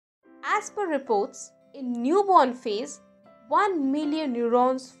As per reports, in newborn phase, 1 million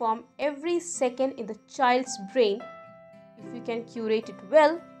neurons form every second in the child's brain. If you can curate it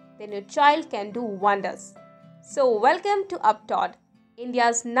well, then your child can do wonders. So welcome to UpTodd,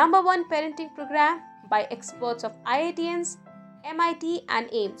 India's #1 parenting program by experts of IITians, MIT and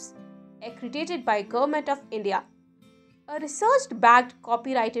AIIMS, accredited by Government of India. A research-backed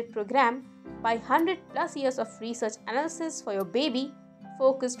copyrighted program by 100 plus years of research analysis for your baby,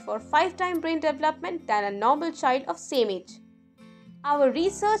 focused for 5 times brain development than a normal child of same age. Our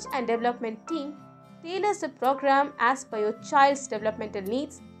research and development team tailors the program as per your child's developmental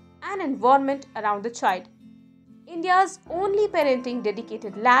needs and environment around the child. India's only parenting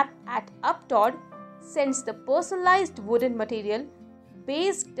dedicated lab at UpTodd sends the personalized wooden material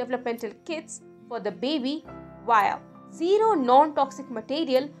based developmental kits for the baby via zero non-toxic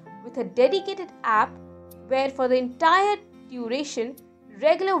material with a dedicated app where for the entire duration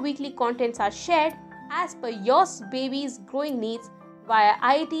regular weekly contents are shared as per your baby's growing needs via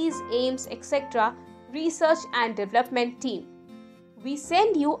IITs, AIIMS, etc. research and development team. We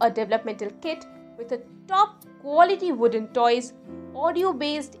send you a developmental kit with a top quality wooden toys,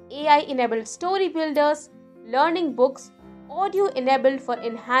 audio-based AI-enabled story builders, learning books, audio-enabled for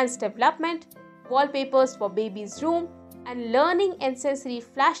enhanced development, wallpapers for baby's room, and learning and sensory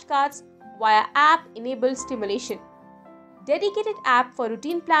flashcards via app-enabled stimulation. Dedicated app for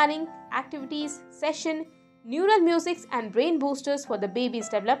routine planning, activities, session, neural musics and brain boosters for the baby's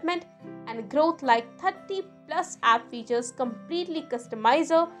development and growth, like 30 plus app features completely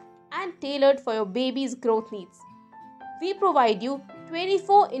customizable and tailored for your baby's growth needs. We provide you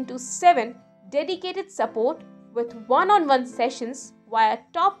 24/7 dedicated support with one-on-one sessions via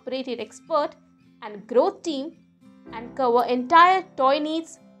top-rated expert and growth team and cover entire toy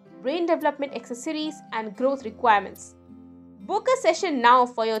needs, brain development accessories and growth requirements. Book a session now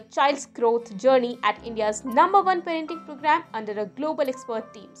for your child's growth journey at India's #1 parenting program under a global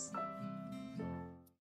expert teams.